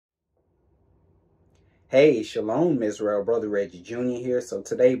Hey, Shalom, Israel. Brother Reggie Jr. here. So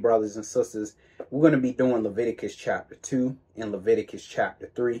today, brothers and sisters, we're going to be doing Leviticus chapter 2 and Leviticus chapter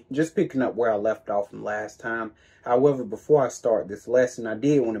 3. Just picking up where I left off from last time. However, before I start this lesson, I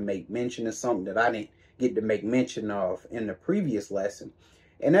did want to make mention of something that I didn't get to make mention of in the previous lesson.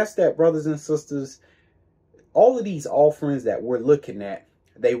 And that's that, brothers and sisters, all of these offerings that we're looking at,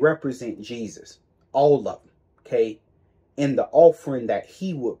 they represent Jesus. All of them, okay? And the offering that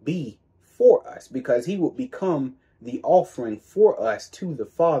he would be for us, because he would become the offering for us to the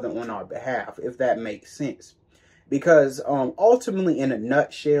Father on our behalf, if that makes sense. Because ultimately, in a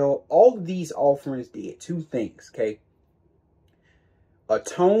nutshell, all of these offerings did two things, okay?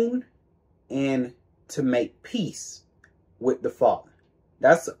 Atone and to make peace with the Father.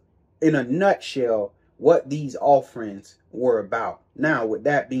 That's, in a nutshell, what these offerings were about. Now, with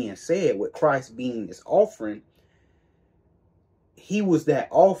that being said, with Christ being this offering, he was that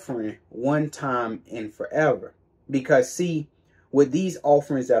offering one time and forever. Because see, with these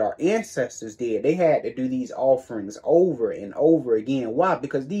offerings that our ancestors did, they had to do these offerings over and over again. Why?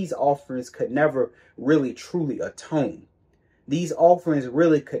 Because these offerings could never really truly atone. These offerings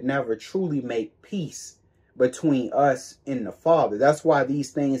really could never truly make peace between us and the Father. That's why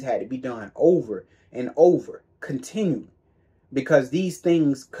these things had to be done over and over, continually. Because these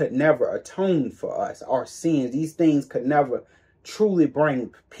things could never atone for us, our sins. These things could never truly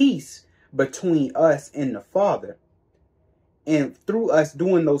bring peace between us and the Father. And through us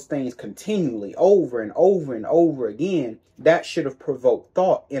doing those things continually over and over and over again, that should have provoked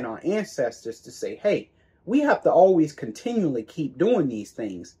thought in our ancestors to say, hey, we have to always continually keep doing these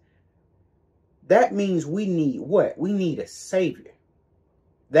things. That means we need what? We need a Savior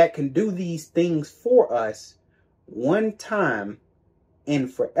that can do these things for us one time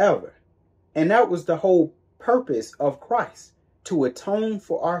and forever. And that was the whole purpose of Christ, to atone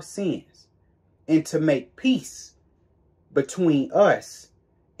for our sins and to make peace between us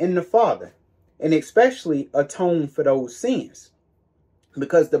and the Father, and especially atone for those sins,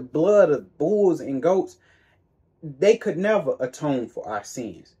 because the blood of bulls and goats, they could never atone for our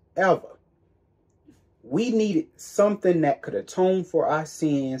sins, ever. We needed something that could atone for our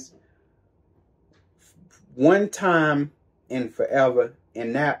sins one time and forever,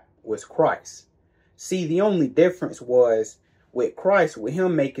 and that was Christ. See, the only difference was with Christ, with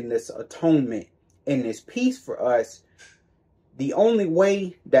him making this atonement and this peace for us, the only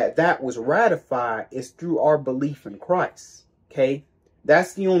way that that was ratified is through our belief in Christ, okay?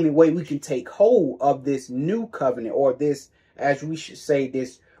 That's the only way we can take hold of this new covenant, or this, as we should say,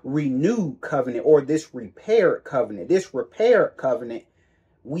 this renewed covenant, or this repaired covenant. This repaired covenant,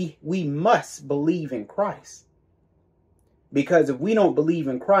 we must believe in Christ. Because if we don't believe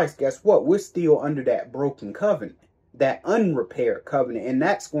in Christ, guess what? We're still under that broken covenant, that unrepaired covenant, and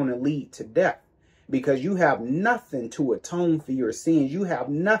that's going to lead to death, because you have nothing to atone for your sins. You have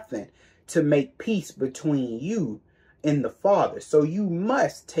nothing to make peace between you and the Father. So you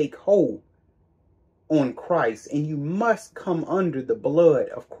must take hold on Christ, and you must come under the blood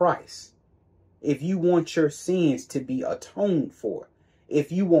of Christ if you want your sins to be atoned for, if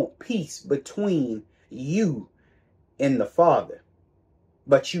you want peace between you and the Father.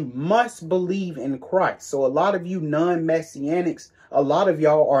 But you must believe in Christ. So a lot of you non-messianics, a lot of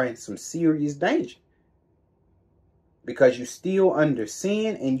y'all are in some serious danger, because you still under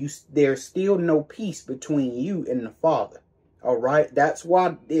sin, and there's still no peace between you and the Father. All right. That's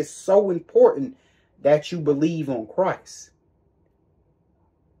why it's so important that you believe on Christ.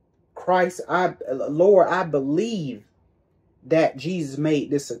 Christ, Lord, I believe that Jesus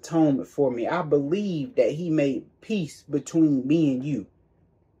made this atonement for me. I believe that he made peace between me and you.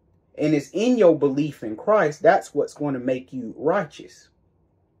 And it's in your belief in Christ, that's what's going to make you righteous.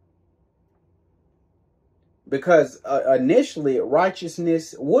 Because initially,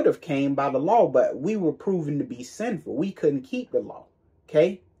 righteousness would have came by the law, but we were proven to be sinful. We couldn't keep the law,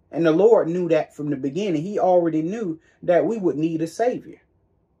 okay? And the Lord knew that from the beginning. He already knew that we would need a Savior.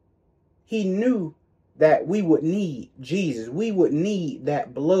 He knew that we would need Jesus. We would need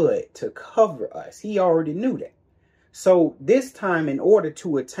that blood to cover us. He already knew that. So this time, in order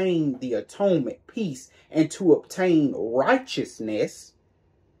to attain the atonement, peace, and to obtain righteousness,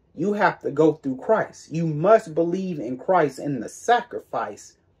 you have to go through Christ. You must believe in Christ and the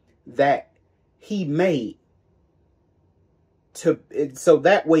sacrifice that he made, so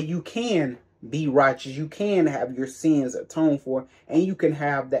that way you can be righteous. You can have your sins atoned for, and you can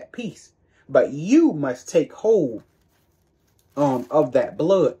have that peace. But you must take hold of that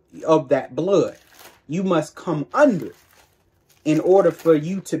blood. You must come under in order for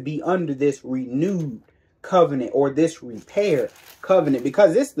you to be under this renewed covenant, or this repaired covenant,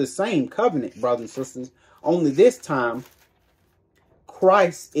 because it's the same covenant, brothers and sisters. Only this time,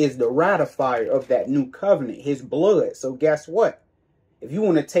 Christ is the ratifier of that new covenant, his blood. So guess what? If you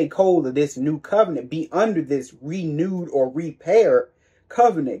want to take hold of this new covenant, be under this renewed or repaired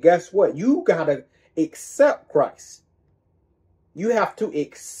covenant, guess what? You got to accept Christ. You have to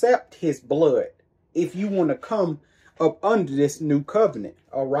accept his blood if you want to come up under this new covenant.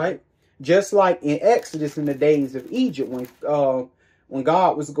 All right. Just like in Exodus in the days of Egypt, when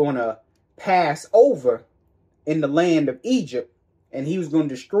God was going to pass over in the land of Egypt, and he was going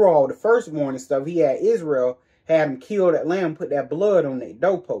to destroy all the firstborn and stuff, he had Israel, had them kill that lamb, put that blood on their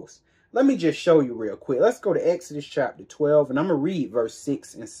doorposts. Let me just show you real quick. Let's go to Exodus chapter 12, and I'm going to read verse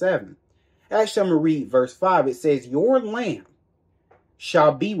 6 and 7. Actually, I'm going to read verse 5. It says, your lamb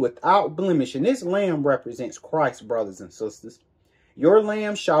shall be without blemish. And this lamb represents Christ, brothers and sisters. Your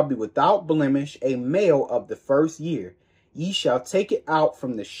lamb shall be without blemish, a male of the first year. Ye shall take it out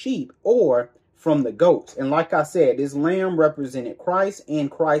from the sheep or from the goats. And like I said, this lamb represented Christ, and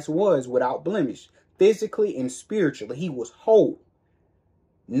Christ was without blemish, physically and spiritually. He was whole.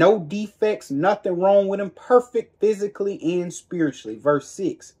 No defects, nothing wrong with him. Perfect physically and spiritually. Verse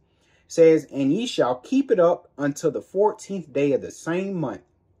 6 says, and ye shall keep it up until the 14th day of the same month.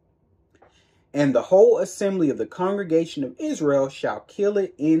 And the whole assembly of the congregation of Israel shall kill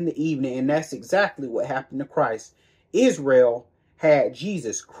it in the evening. And that's exactly what happened to Christ. Israel had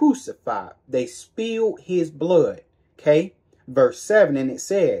Jesus crucified. They spilled his blood. Okay. Verse 7, and it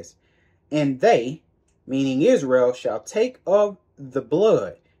says, and they, meaning Israel, shall take of the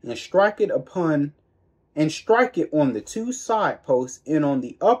blood and strike it on the two side posts and on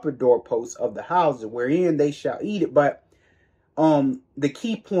the upper doorposts of the houses wherein they shall eat it. But the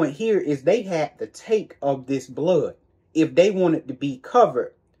key point here is they had to take of this blood if they wanted to be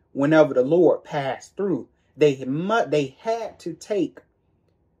covered whenever the Lord passed through. They had to take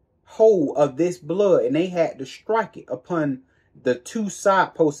hold of this blood, and they had to strike it upon the two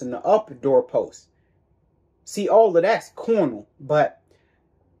side posts and the upper doorposts. See, all of that's carnal, but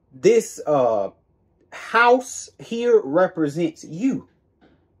this house here represents you.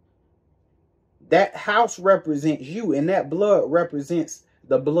 That house represents you, and that blood represents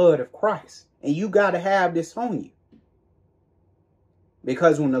the blood of Christ. And you got to have this on you.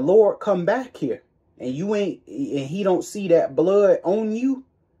 Because when the Lord come back here and he don't see that blood on you,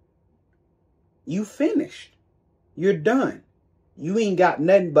 you finished. You're done. You ain't got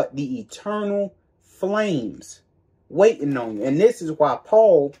nothing but the eternal flames waiting on you. And this is why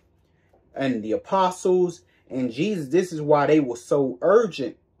Paul and the apostles and Jesus, this is why they were so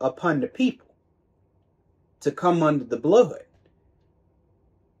urgent upon the people to come under the blood.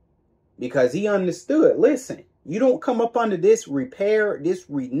 Because he understood, listen, you don't come up under this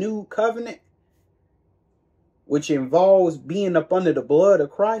renewed covenant, which involves being up under the blood of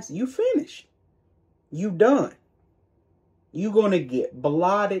Christ, you finished. You done. You're going to get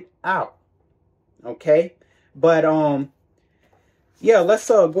blotted out. Okay? But, yeah, let's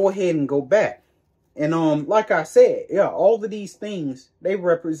go ahead and go back. And, like I said, yeah, all of these things, they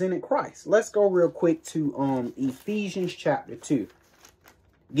represented Christ. Let's go real quick to, Ephesians chapter 2.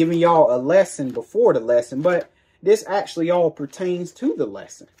 Giving y'all a lesson before the lesson, but this actually all pertains to the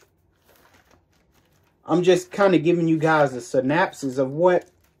lesson. I'm just kind of giving you guys a synopsis of what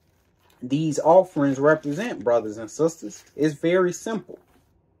these offerings represent, brothers and sisters. It's very simple.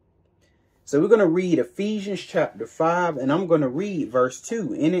 So we're going to read Ephesians chapter 5, and I'm going to read verse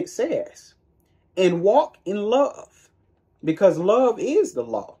 2, and it says, and walk in love, because love is the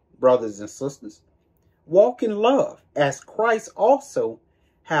law, brothers and sisters. Walk in love, as Christ also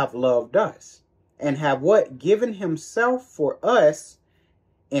have loved us, and have what? Given himself for us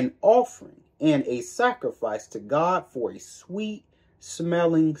an offering and a sacrifice to God for a sweet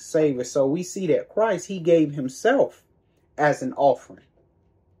smelling savor. So we see that Christ, he gave himself as an offering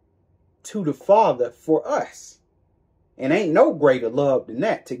to the Father for us. And ain't no greater love than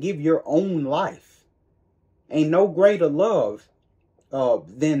that, to give your own life. Ain't no greater love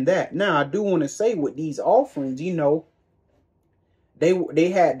than that. Now, I do want to say with these offerings, you know, they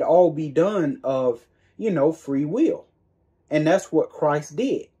had to all be done of, you know, free will. And that's what Christ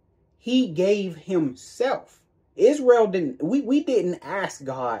did. He gave himself. Israel didn't, we didn't ask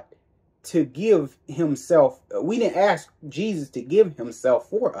God to give himself. We didn't ask Jesus to give himself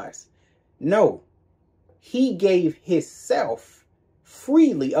for us. No, he gave himself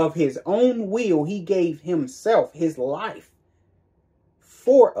freely of his own will. He gave himself, his life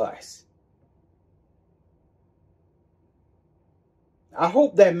for us. I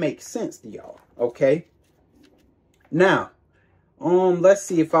hope that makes sense to y'all. Okay. Now, Let's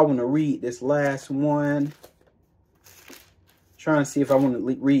see if I want to read this last one. Trying to see if I want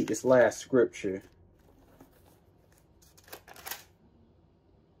to read this last scripture.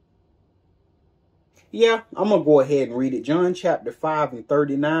 Yeah, I'm going to go ahead and read it. John chapter 5 and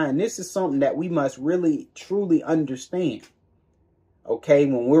 39. This is something that we must really, truly understand. Okay,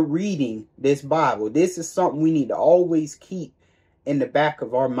 when we're reading this Bible, this is something we need to always keep in the back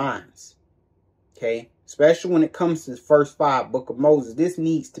of our minds. Okay, especially when it comes to the first 5 book of Moses. This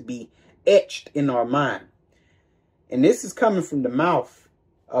needs to be etched in our mind. And this is coming from the mouth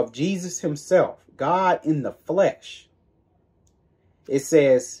of Jesus himself, God in the flesh. It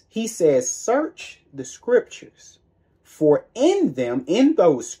says, he says, search the scriptures, for in them, in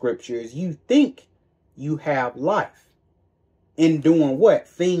those scriptures, you think you have life. In doing what?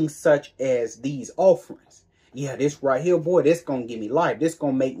 Things such as these offerings. Yeah, this right here, boy, this gonna give me life. This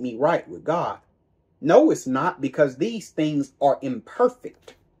gonna make me right with God. No, it's not, because these things are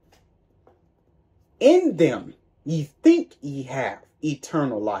imperfect. In them, ye think ye have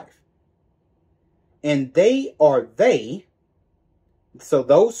eternal life. And they are they. So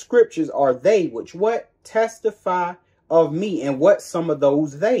those scriptures are they which what? Testify of me. And what some of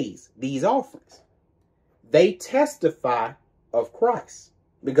those theys? These offerings. They testify of Christ.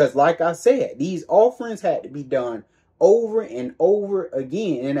 Because like I said, these offerings had to be done over and over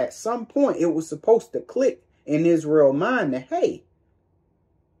again. And at some point it was supposed to click in Israel's mind that, hey,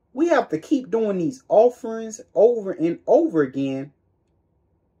 we have to keep doing these offerings over and over again.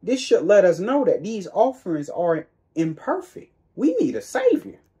 This should let us know that these offerings are imperfect. We need a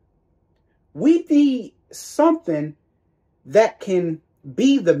savior. We need something that can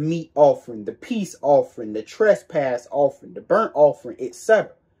be the meat offering, the peace offering, the trespass offering, the burnt offering,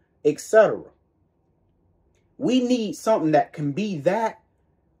 etc., etc. We need something that can be that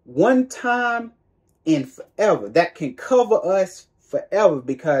one time and forever, that can cover us forever,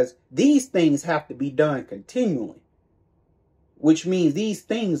 because these things have to be done continually, which means these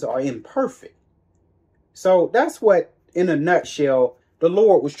things are imperfect. So that's what, in a nutshell, the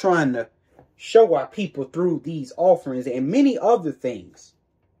Lord was trying to show our people through these offerings and many other things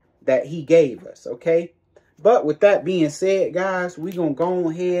that he gave us, okay? But with that being said, guys, we're going to go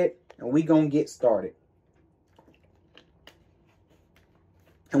ahead and we're going to get started.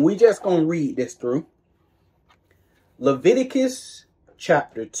 And we just going to read this through. Leviticus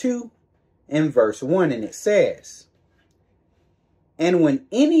chapter 2 and verse 1, and it says, and when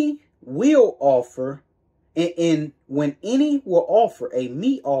any will offer when any will offer a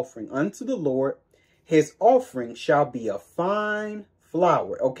meat offering unto the Lord, his offering shall be a fine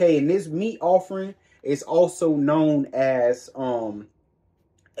flour. Okay, and this meat offering is also known as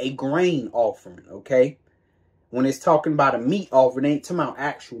a grain offering. Okay, when it's talking about a meat offering, it ain't talking about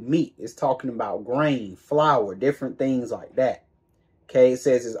actual meat. It's talking about grain, flour, different things like that. Okay, it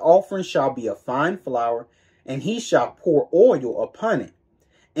says his offering shall be a fine flour, and he shall pour oil upon it,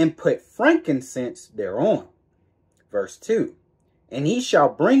 and put frankincense thereon. Verse 2. And he shall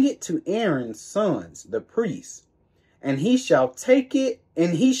bring it to Aaron's sons, the priests, and he shall take it,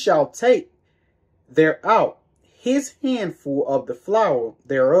 and he shall take thereout his handful of the flour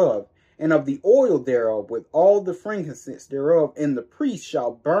thereof, and of the oil thereof, with all the frankincense thereof, and the priest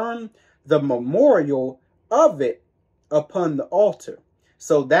shall burn the memorial of it upon the altar.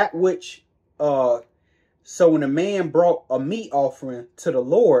 So that which, so when a man brought a meat offering to the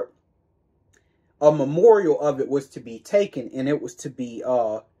Lord, a memorial of it was to be taken, and it was to be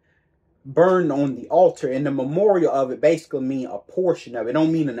burned on the altar. And the memorial of it basically mean a portion of it. It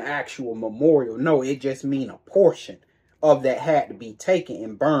don't mean an actual memorial. No, it just mean a portion of that had to be taken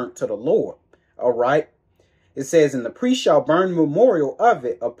and burned to the Lord. All right. It says, and the priest shall burn memorial of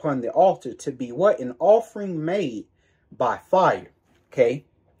it upon the altar to be what? An offering made by fire. Okay.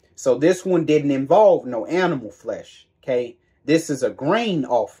 So this one didn't involve no animal flesh. Okay. This is a grain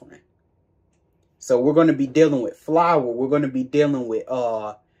offering. So we're going to be dealing with flour. We're going to be dealing with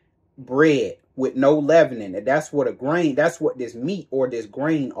bread with no leaven in it. That's what a grain, that's what this meat or this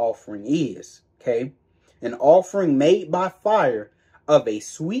grain offering is. Okay. An offering made by fire of a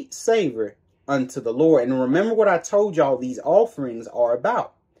sweet savor unto the Lord. And remember what I told y'all these offerings are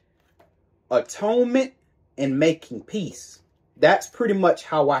about. Atonement and making peace. That's pretty much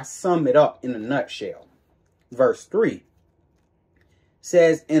how I sum it up in a nutshell. Verse 3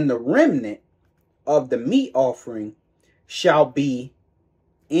 says, and the remnant of the meat offering shall be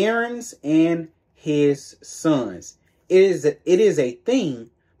Aaron's and his sons. It is a thing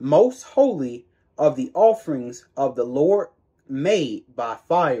most holy of the offerings of the Lord made by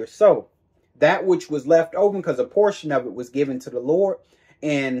fire. So that which was left over, because a portion of it was given to the Lord,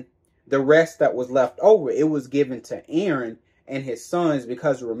 and the rest that was left over, it was given to Aaron and his sons,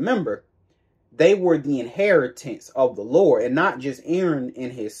 because remember, they were the inheritance of the Lord, and not just Aaron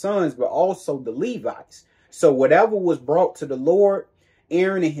and his sons, but also the Levites. So whatever was brought to the Lord,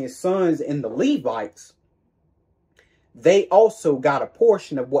 Aaron and his sons and the Levites, they also got a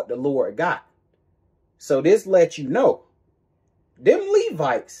portion of what the Lord got. So this lets you know, them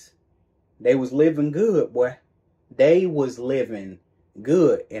Levites, they was living good, boy. They was living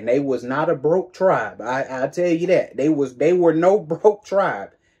good, and they was not a broke tribe. I tell you that. They were no broke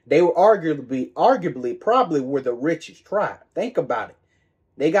tribe. They were arguably probably were the richest tribe. Think about it.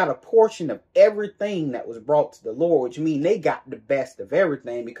 They got a portion of everything that was brought to the Lord, which means they got the best of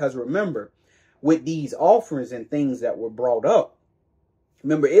everything. Because remember, with these offerings and things that were brought up,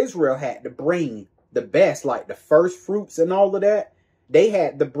 remember, Israel had to bring the best, like the first fruits and all of that. They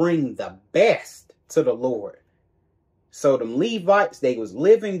had to bring the best to the Lord. So them Levites, they was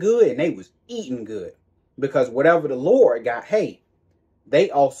living good and they was eating good. Because whatever the Lord got, hey, they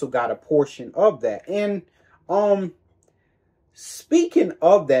also got a portion of that. And speaking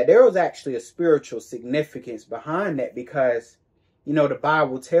of that, there was actually a spiritual significance behind that, because, you know, the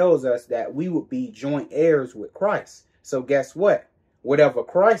Bible tells us that we would be joint heirs with Christ. So guess what? Whatever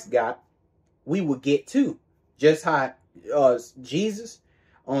Christ got, we would get too. Just how Jesus,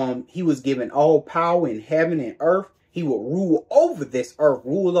 he was given all power in heaven and earth. He will rule over this earth,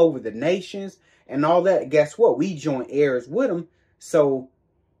 rule over the nations and all that. Guess what? We joint heirs with him. So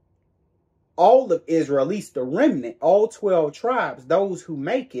all of Israel, at least the remnant, all 12 tribes, those who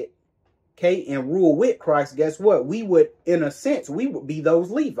make it, okay, and rule with Christ, guess what? We would, in a sense, we would be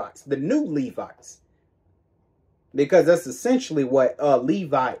those Levites, the new Levites. Because that's essentially what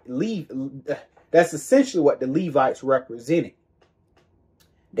that's essentially what the Levites represented.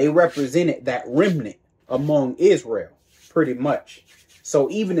 They represented that remnant among Israel, pretty much. So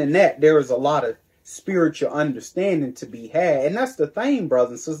even in that, there is a lot of spiritual understanding to be had. And that's the thing,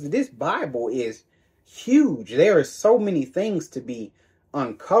 brothers and sisters. This Bible is huge. There are so many things to be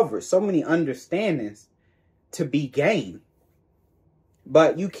uncovered, so many understandings to be gained.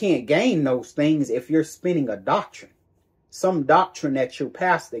 But you can't gain those things if you're spinning a doctrine. Some doctrine that your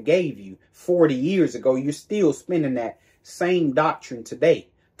pastor gave you 40 years ago, you're still spinning that same doctrine today.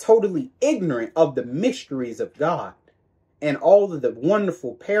 Totally ignorant of the mysteries of God and all of the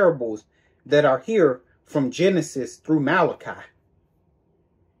wonderful parables that are here from Genesis through Malachi.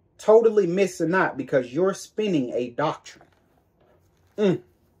 Totally missing out because you're spinning a doctrine.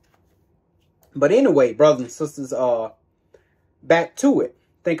 But anyway, brothers and sisters, back to it.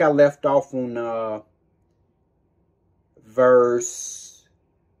 I think I left off on verse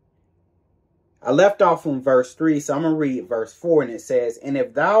 3, so I'm going to read verse 4, and it says, "And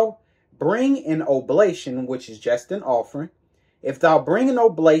if thou bring an oblation," which is just an offering, "if thou bring an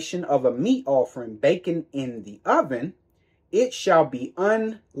oblation of a meat offering baken in the oven, it shall be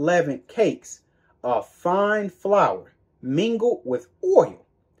unleavened cakes of fine flour mingled with oil,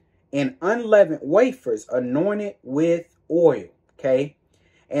 and unleavened wafers anointed with oil." Okay.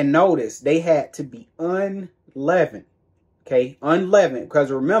 And notice they had to be unleavened. Okay. Unleavened.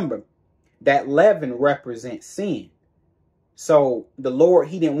 Because remember, that leaven represents sin. So the Lord,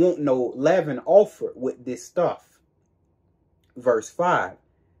 he didn't want no leaven offered with this stuff. Verse 5.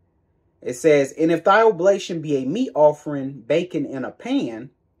 It says, "And if thy oblation be a meat offering baken in a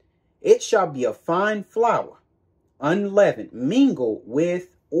pan, it shall be of fine flour, unleavened, mingled with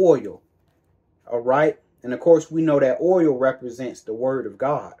oil." All right. And of course, we know that oil represents the word of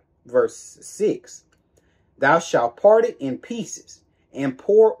God. Verse 6. "Thou shalt part it in pieces and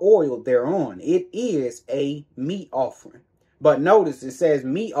pour oil thereon. It is a meat offering." But notice it says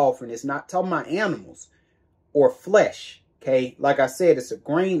meat offering. It's not talking about animals or flesh. Okay. Like I said, it's a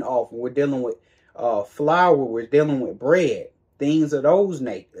grain offering. We're dealing with flour. We're dealing with bread. Things of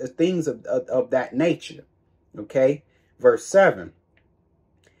of that nature. Okay. Verse 7.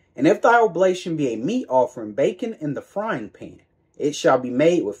 "And if thy oblation be a meat offering baken in the frying pan, it shall be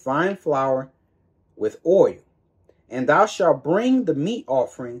made with fine flour with oil. And thou shalt bring the meat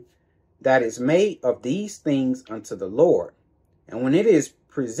offering that is made of these things unto the Lord. And when it is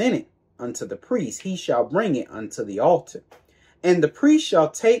presented unto the priest, he shall bring it unto the altar. And the priest shall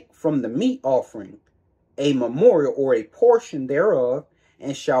take from the meat offering a memorial or a portion thereof,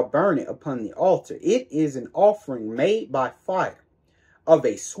 and shall burn it upon the altar. It is an offering made by fire, of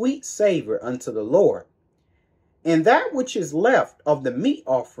a sweet savor unto the Lord. And that which is left of the meat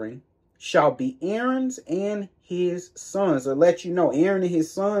offering shall be Aaron's and his sons." To let you know, Aaron and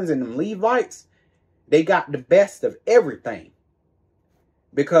his sons and the Levites, they got the best of everything.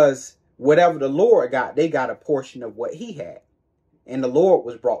 Because whatever the Lord got, they got a portion of what he had. And the Lord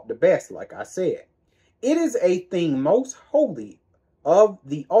was brought the best, like I said. It is a thing most holy of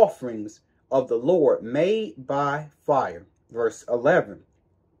the offerings of the Lord made by fire. Verse 11.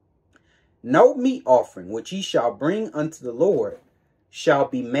 No meat offering which ye shall bring unto the Lord shall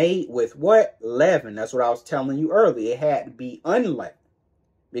be made with what? Leaven. That's what I was telling you earlier. It had to be unleavened,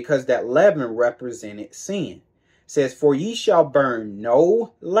 because that leaven represented sin. It says, for ye shall burn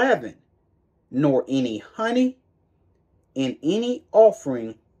no leaven, nor any honey in any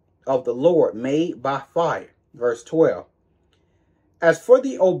offering of the Lord made by fire. Verse 12. As for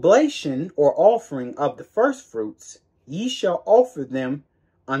the oblation or offering of the first fruits, ye shall offer them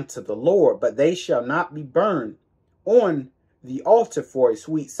unto the Lord, but they shall not be burned on the altar for a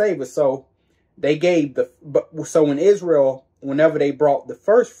sweet savor. So they gave so in Israel, whenever they brought the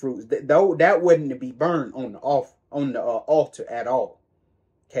first fruits, that wouldn't be burned on the altar at all.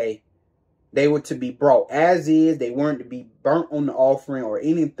 Okay, they were to be brought as is. They weren't to be burnt on the offering or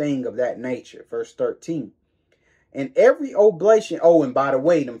anything of that nature. Verse 13. And every oblation, oh, and by the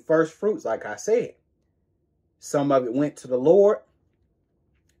way, them first fruits, like I said, some of it went to the Lord,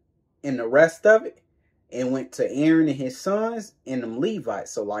 and the rest of it, and went to Aaron and his sons and them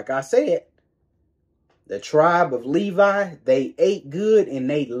Levites. So like I said, the tribe of Levi, they ate good and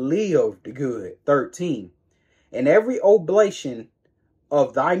they lived good. 13. And every oblation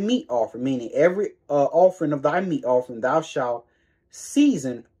of thy meat offering, meaning every offering of thy meat offering, thou shalt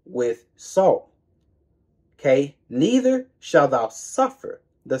season with salt. Okay, neither shalt thou suffer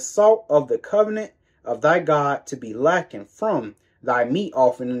the salt of the covenant of thy God to be lacking from thy meat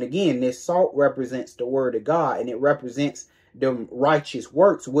offering. And again, this salt represents the word of God, and it represents the righteous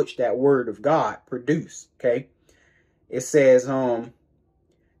works which that word of God produce. Okay, it says,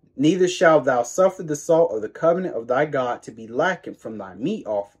 neither shalt thou suffer the salt of the covenant of thy God to be lacking from thy meat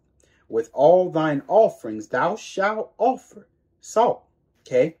offering. With all thine offerings thou shalt offer salt.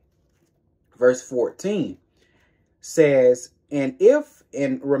 Okay, verse 14 says, and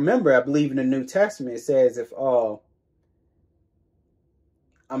remember, I believe in the New Testament, it says, if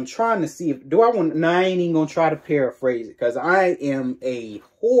I'm trying to see if, I ain't even going to try to paraphrase it, because I am a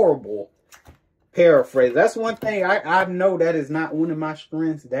horrible paraphraser. That's one thing I know that is not one of my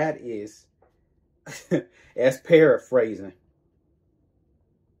strengths. That is, as paraphrasing.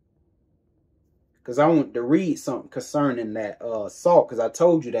 Because I want to read something concerning that salt, because I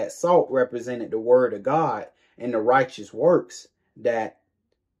told you that salt represented the word of God and the righteous works that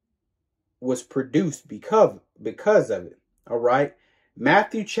was produced because of it. All right.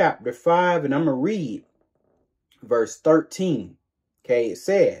 Matthew chapter 5, and I'm going to read verse 13. Okay, it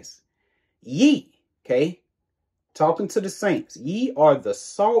says, ye, okay, talking to the saints, ye are the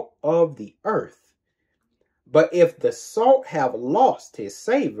salt of the earth. But if the salt have lost his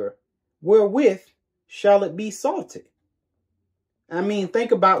savor, wherewith shall it be salted? I mean,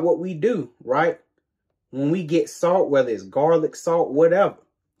 think about what we do, right? When we get salt, whether it's garlic salt, whatever,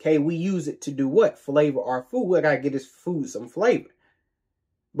 okay, we use it to do what? Flavor our food. We got to get this food some flavor.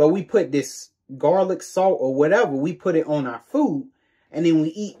 But we put this garlic salt or whatever, we put it on our food, and then we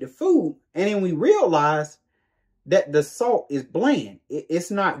eat the food, and then we realize that the salt is bland. It's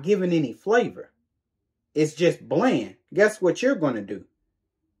not giving any flavor. It's just bland. Guess what you're going to do?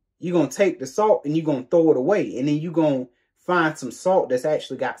 You're going to take the salt and you're going to throw it away, and then you're going to find some salt that's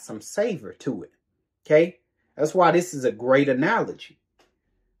actually got some savor to it. Okay? That's why this is a great analogy.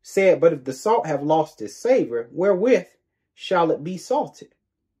 Said, but if the salt have lost its savor, wherewith shall it be salted?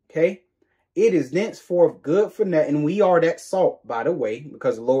 Okay, it is thenceforth good for nothing. And we are that salt, by the way,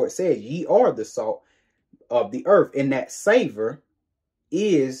 because the Lord says, ye are the salt of the earth. And that savor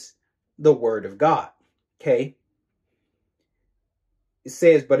is the word of God. Okay, it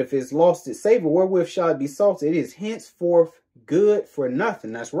says, but if it's lost its savor, wherewith shall it be salted? It is henceforth good for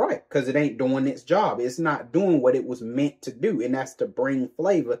nothing. That's right, because it ain't doing its job. It's not doing what it was meant to do, and that's to bring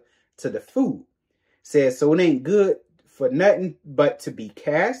flavor to the food. It says, so it ain't good for nothing but to be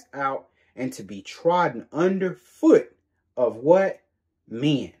cast out and to be trodden underfoot of what?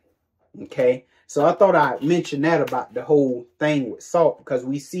 Men. Okay, so I thought I'd mention that about the whole thing with salt, because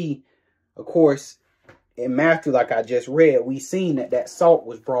we see, of course, in Matthew, like I just read, we seen that salt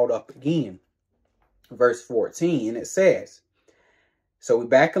was brought up again. Verse 14, and it says, so we're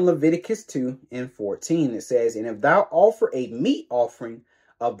back in Leviticus 2 and 14. It says, and if thou offer a meat offering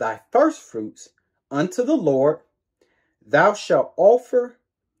of thy first fruits unto the Lord, thou shalt offer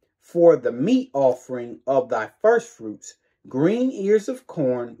for the meat offering of thy first fruits green ears of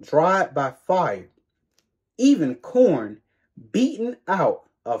corn dried by fire, even corn beaten out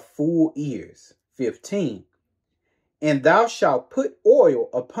of full ears. 15. And thou shalt put oil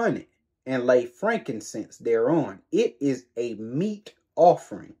upon it, and lay frankincense thereon. It is a meat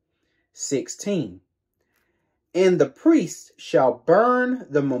offering. 16. And the priest shall burn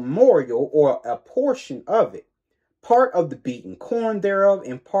the memorial, or a portion of it, part of the beaten corn thereof,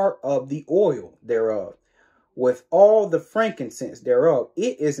 and part of the oil thereof, with all the frankincense thereof.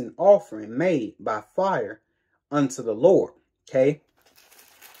 It is an offering made by fire unto the Lord. Okay.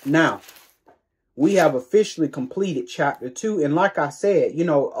 Now, we have officially completed chapter 2. And like I said, you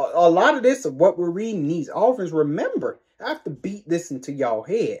know, a lot of this of what we're reading, these offerings, remember, I have to beat this into y'all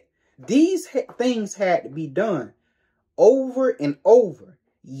head. These things had to be done over and over,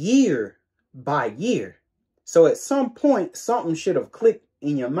 year by year. So at some point, something should have clicked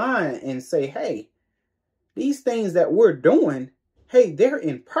in your mind and say, hey, these things that we're doing, hey, they're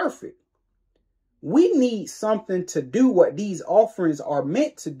imperfect. We need something to do what these offerings are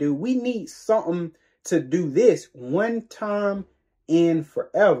meant to do. We need something to do this one time and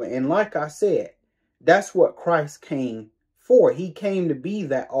forever. And like I said, that's what Christ came for. He came to be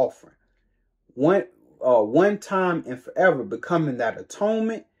that offering. One time and forever, becoming that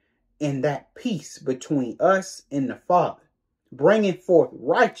atonement and that peace between us and the Father, bringing forth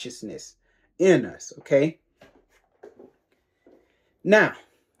righteousness in us. Okay. Now,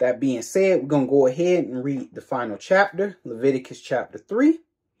 that being said, we're going to go ahead and read the final chapter, Leviticus chapter 3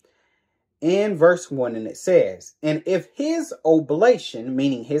 and verse 1. And it says, and if his oblation,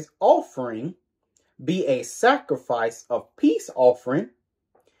 meaning his offering, be a sacrifice of peace offering,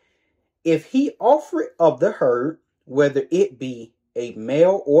 if he offer it of the herd, whether it be a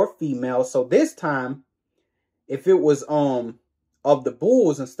male or female. So this time, if it was of the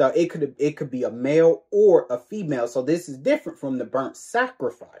bulls and stuff, it could be a male or a female. So this is different from the burnt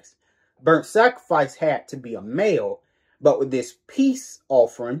sacrifice. Burnt sacrifice had to be a male, but with this peace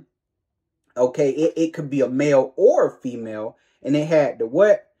offering, okay, it could be a male or a female, and it had to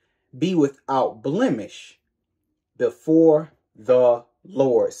what? Be without blemish before the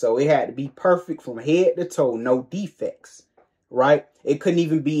Lord. So it had to be perfect from head to toe, no defects, right? It couldn't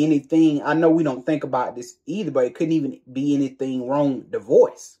even be anything. I know we don't think about this either, but it couldn't even be anything wrong with the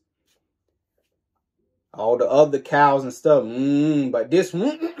voice. All the other cows and stuff, but this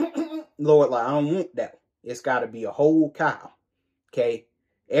one, Lord, like, I don't want that. It's got to be a whole cow, okay?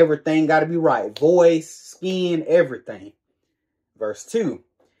 Everything got to be right. Voice, skin, everything. Verse 2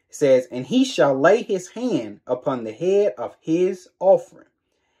 says, and he shall lay his hand upon the head of his offering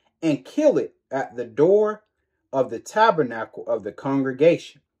and kill it at the door of the tabernacle of the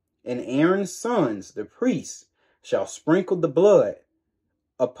congregation. And Aaron's sons, the priests, shall sprinkle the blood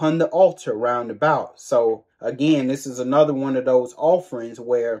upon the altar round about. So again, this is another one of those offerings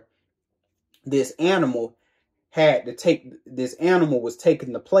where this animal was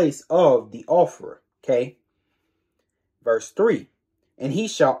taking the place of the offerer. Okay. Verse 3. And he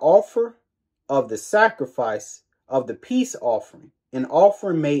shall offer of the sacrifice of the peace offering, an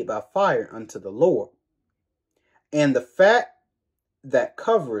offering made by fire unto the Lord, and the fat that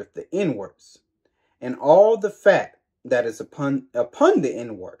covereth the inwards, and all the fat that is upon the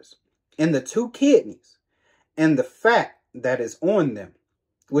inwards, and the 2 kidneys, and the fat that is on them,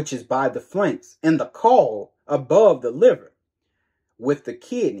 which is by the flanks, and the caul above the liver, with the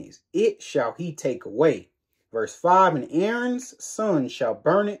kidneys, it shall he take away. Verse 5, and Aaron's son shall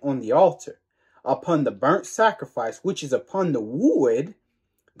burn it on the altar, upon the burnt sacrifice, which is upon the wood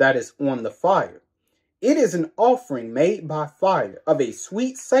that is on the fire. It is an offering made by fire, of a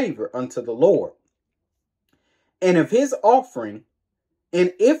sweet savor unto the Lord. And if his offering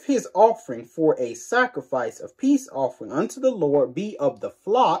for a sacrifice of peace offering unto the Lord be of the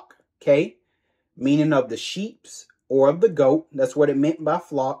flock, okay, meaning of the sheeps or of the goat, that's what it meant by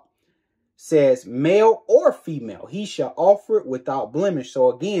flock, says male or female, he shall offer it without blemish.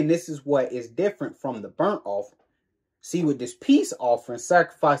 So again, this is what is different from the burnt offering. See, with this peace offering,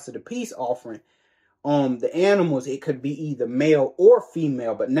 sacrifice of the peace offering, the animals, it could be either male or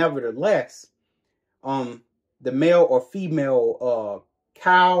female, but nevertheless, the male or female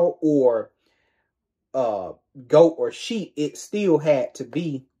cow or goat or sheep, it still had to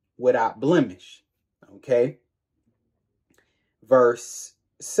be without blemish. Okay. Verse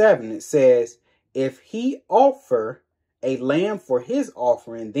 7, it says, if he offer a lamb for his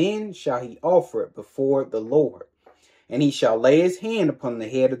offering, then shall he offer it before the Lord. And he shall lay his hand upon the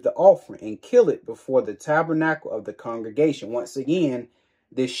head of the offering and kill it before the tabernacle of the congregation. Once again,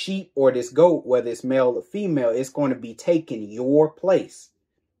 this sheep or this goat, whether it's male or female, it's going to be taking your place.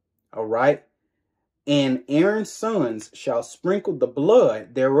 All right. And Aaron's sons shall sprinkle the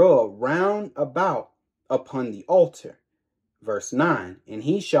blood thereof round about upon the altar. Verse 9, and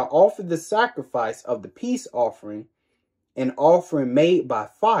he shall offer the sacrifice of the peace offering, an offering made by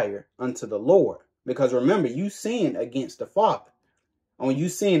fire unto the Lord. Because remember, you sin against the Father. When you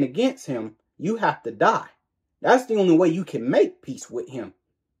sin against him, you have to die. That's the only way you can make peace with him,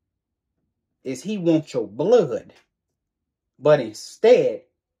 is he wants your blood. But instead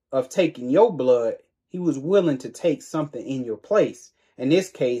of taking your blood, he was willing to take something in your place. In this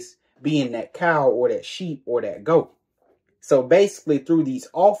case, being that cow or that sheep or that goat. So basically, through these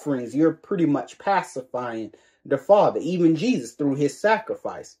offerings, you're pretty much pacifying the Father. Even Jesus, through his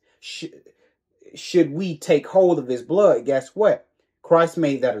sacrifice. Should we take hold of his blood, guess what? Christ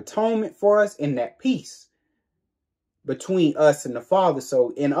made that atonement for us and that peace between us and the Father.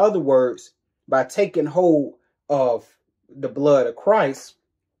 So in other words, by taking hold of the blood of Christ,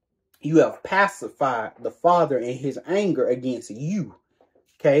 you have pacified the Father in his anger against you.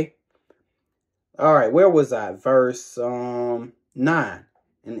 Okay. All right. Where was I? Verse 9. And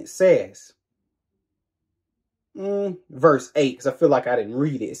it says, verse 8, because I feel like I didn't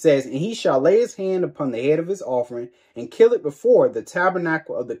read it. It says, and he shall lay his hand upon the head of his offering and kill it before the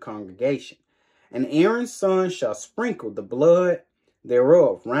tabernacle of the congregation. And Aaron's son shall sprinkle the blood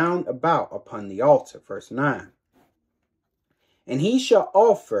thereof round about upon the altar. Verse 9. And he shall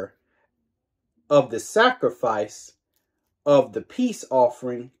offer of the sacrifice of the peace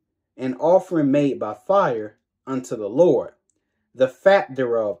offering, an offering made by fire unto the Lord, the fat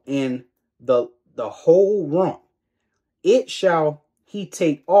thereof, and the whole rump. It shall he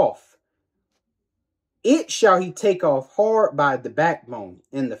take off. It shall he take off hard by the backbone,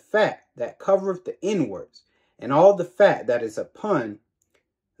 and the fat that covereth the inwards, and all the fat that is upon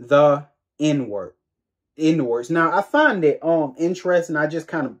the inwards. Now, I find it interesting. I just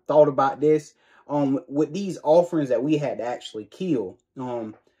kind of thought about this. With these offerings that we had to actually kill,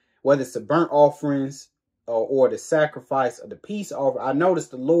 whether it's the burnt offerings or the sacrifice of the peace offering, I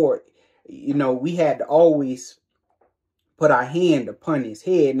noticed the Lord, we had to always put our hand upon his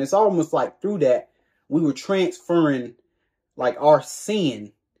head. And it's almost like through that, we were transferring like our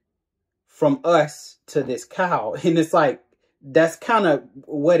sin from us to this cow. And it's like, that's kind of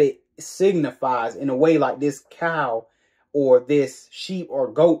what it signifies in a way. Like this cow or this sheep or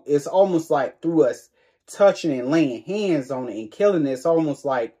goat, it's almost like through us touching and laying hands on it and killing it, it's almost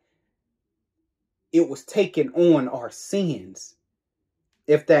like it was taking on our sins,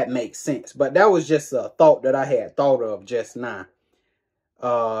 if that makes sense. But that was just a thought that I had thought of just now.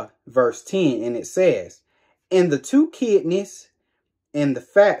 Verse 10, and it says, and the 2 kidneys and the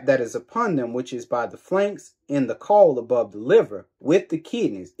fat that is upon them, which is by the flanks, and the caul above the liver, with the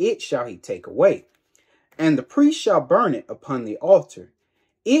kidneys, it shall he take away. And the priest shall burn it upon the altar.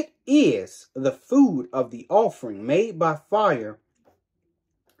 It is the food of the offering made by fire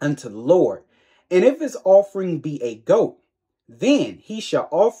unto the Lord. And if his offering be a goat, then he shall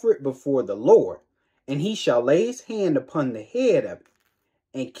offer it before the Lord. And he shall lay his hand upon the head of it,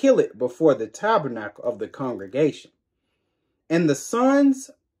 and kill it before the tabernacle of the congregation. And the sons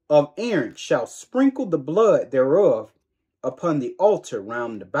of Aaron shall sprinkle the blood thereof upon the altar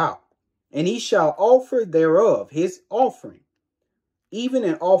round about. And he shall offer thereof his offering, even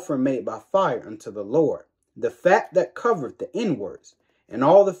an offering made by fire unto the Lord, the fat that covereth the inwards, and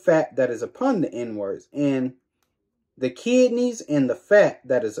all the fat that is upon the inwards, and the kidneys and the fat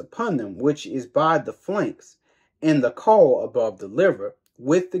that is upon them, which is by the flanks, and the caul above the liver,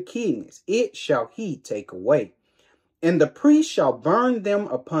 with the kidneys, it shall he take away. And the priest shall burn them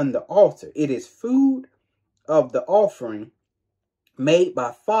upon the altar. It is food of the offering made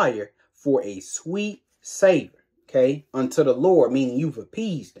by fire for a sweet savor, okay, unto the Lord, meaning you've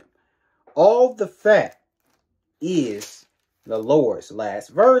appeased them. All the fat is the Lord's. Last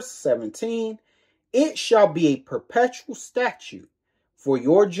verse, 17. It shall be a perpetual statute for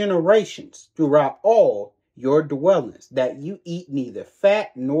your generations throughout all your dwellings, that you eat neither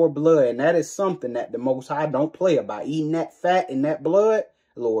fat nor blood. And that is something that the Most High don't play about. Eating that fat and that blood,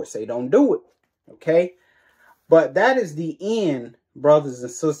 the Lord say don't do it, okay? But that is the end, brothers and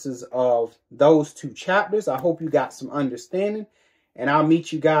sisters, of those 2 chapters. I hope you got some understanding, and I'll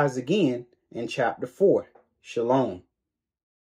meet you guys again in chapter 4. Shalom.